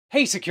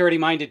Hey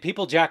security-minded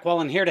people, Jack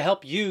Wallen here to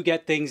help you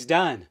get things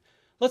done.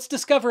 Let's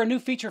discover a new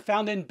feature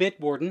found in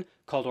Bitwarden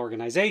called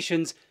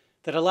Organizations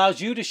that allows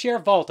you to share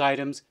Vault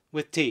items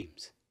with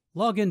teams.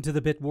 Log into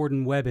the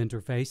Bitwarden web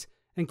interface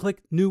and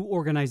click New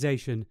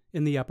Organization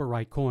in the upper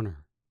right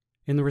corner.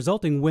 In the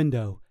resulting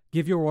window,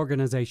 give your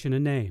organization a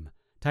name.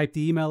 Type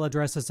the email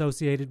address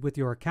associated with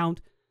your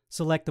account,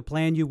 select the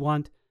plan you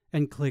want,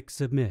 and click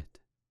Submit.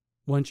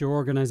 Once your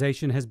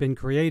organization has been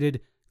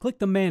created, click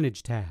the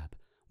Manage tab,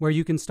 where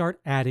you can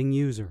start adding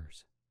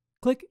users.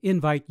 Click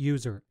Invite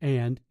User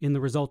and, in the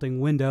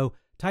resulting window,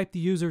 type the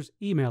user's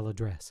email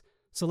address.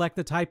 Select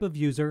the type of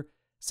user,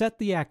 set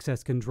the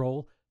access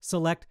control,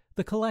 select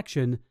the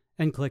collection,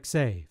 and click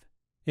Save.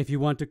 If you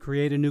want to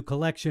create a new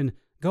collection,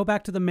 go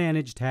back to the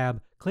Manage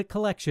tab, click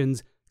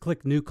Collections,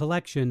 click New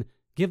Collection,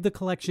 give the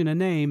collection a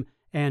name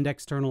and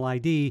external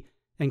ID,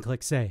 and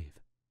click Save.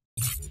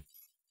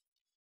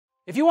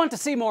 If you want to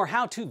see more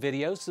how-to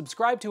videos,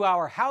 subscribe to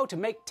our How to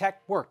Make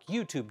Tech Work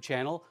YouTube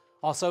channel.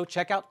 Also,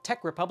 check out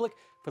TechRepublic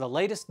for the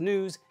latest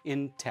news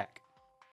in tech.